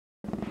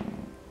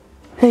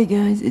Hey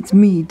guys, it's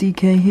me,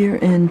 DK here,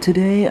 and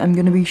today I'm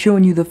going to be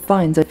showing you the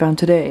finds I found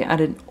today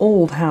at an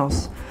old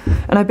house.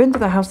 And I've been to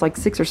the house like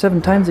 6 or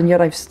 7 times, and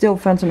yet I've still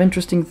found some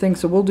interesting things.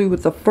 So we'll do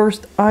with the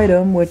first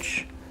item,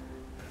 which,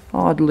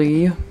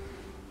 oddly,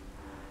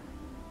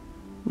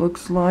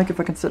 looks like,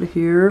 if I can set it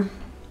here,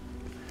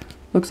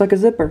 looks like a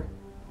zipper.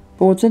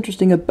 But what's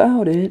interesting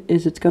about it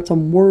is it's got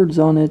some words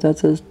on it that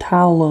says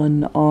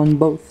Talon on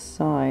both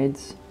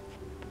sides.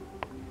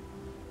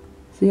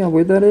 See how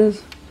weird that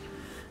is?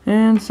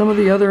 And some of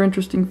the other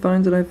interesting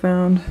finds that I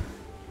found.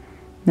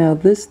 Now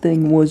this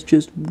thing was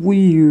just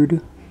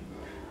weird.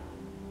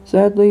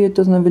 Sadly it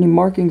doesn't have any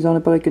markings on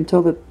it, but I can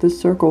tell that this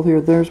circle here,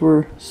 there's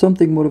where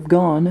something would have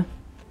gone.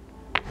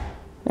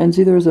 And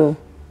see, there's a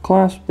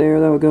clasp there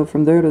that would go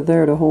from there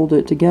to hold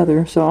it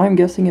together. So I'm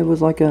guessing it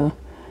was like a,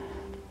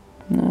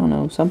 I don't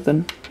know,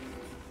 something.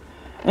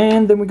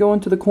 And then we go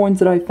into the coins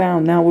that I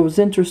found. Now what was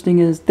interesting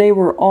is they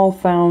were all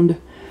found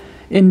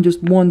in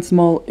just one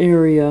small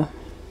area.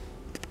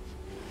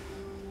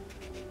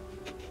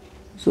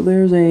 So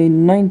there's a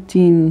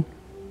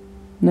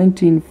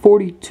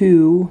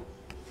 1942,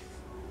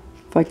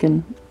 if I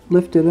can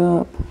lift it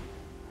up,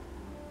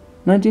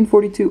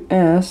 1942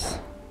 S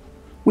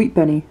wheat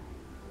penny.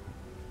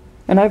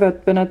 And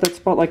I've been at that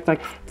spot like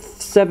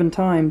 7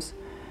 times.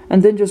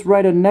 And then just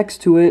right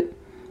next to it,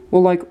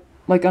 well,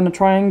 like on a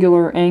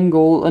triangular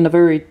angle on the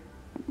very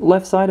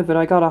left side of it,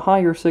 I got a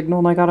higher signal,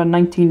 and I got a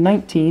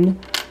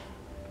 1919.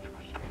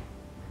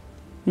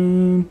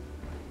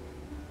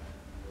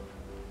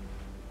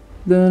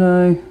 Then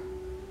I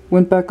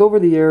went back over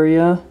the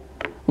area,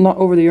 well, not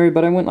over the area,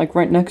 but I went like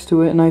right next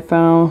to it, and I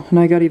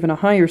got even a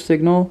higher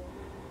signal,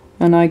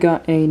 and I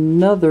got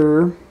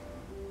another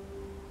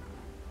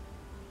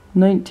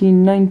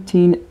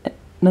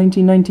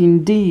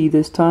 1919D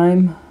this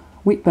time,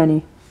 wheat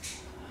penny.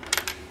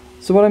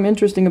 So what I'm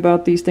interesting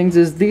about these things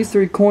is these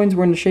 3 coins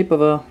were in the shape of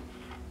a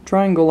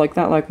triangle like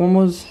that, like one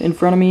was in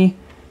front of me,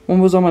 one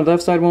was on my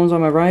left side, one was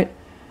on my right,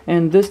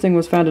 and this thing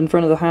was found in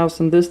front of the house,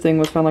 and this thing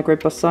was found like right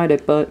beside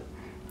it. But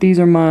these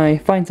are my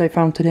finds I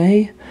found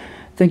today.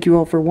 Thank you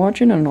all for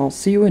watching, and I'll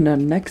see you in the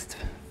next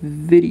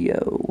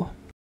video.